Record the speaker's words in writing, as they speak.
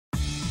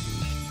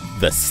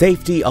The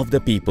safety of the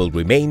people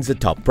remains a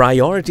top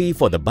priority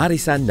for the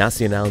Barisan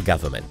Nasional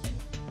government.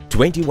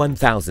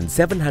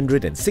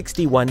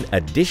 21,761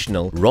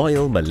 additional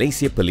Royal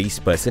Malaysia Police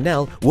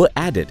personnel were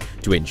added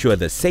to ensure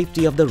the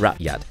safety of the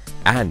rakyat,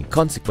 and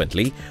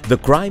consequently, the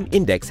crime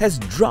index has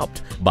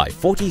dropped by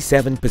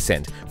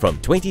 47% from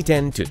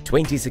 2010 to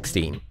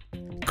 2016.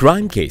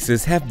 Crime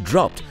cases have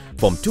dropped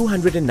from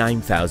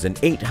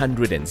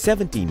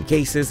 209,817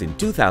 cases in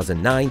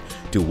 2009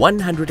 to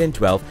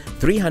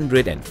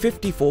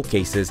 112,354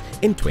 cases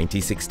in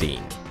 2016.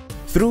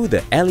 Through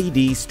the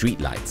LED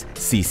streetlights,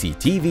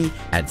 CCTV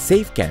and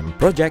SafeCam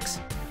projects,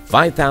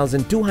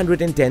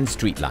 5,210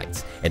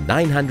 streetlights and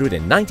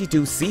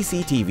 992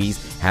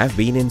 CCTVs have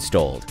been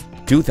installed.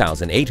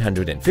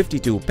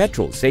 2,852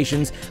 petrol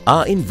stations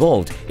are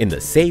involved in the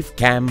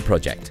SafeCam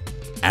project.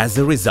 As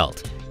a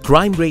result,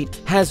 crime rate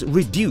has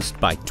reduced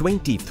by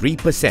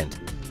 23%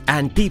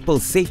 and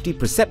people's safety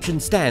perception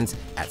stands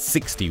at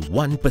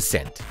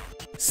 61%.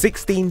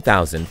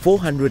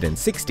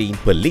 16,416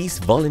 Police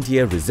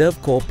Volunteer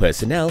Reserve Corps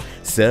personnel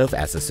serve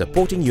as a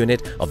supporting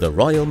unit of the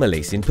Royal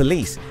Malaysian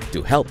Police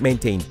to help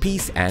maintain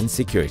peace and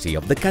security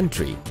of the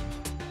country.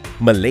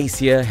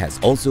 Malaysia has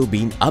also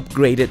been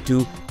upgraded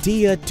to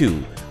Tier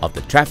 2 of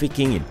the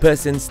Trafficking in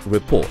Persons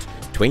Report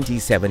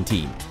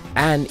 2017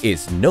 and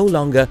is no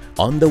longer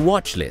on the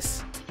watch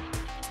list.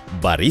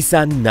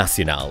 Barisan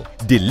Nasional,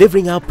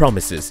 delivering our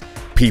promises.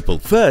 People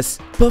first,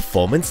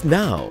 performance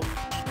now.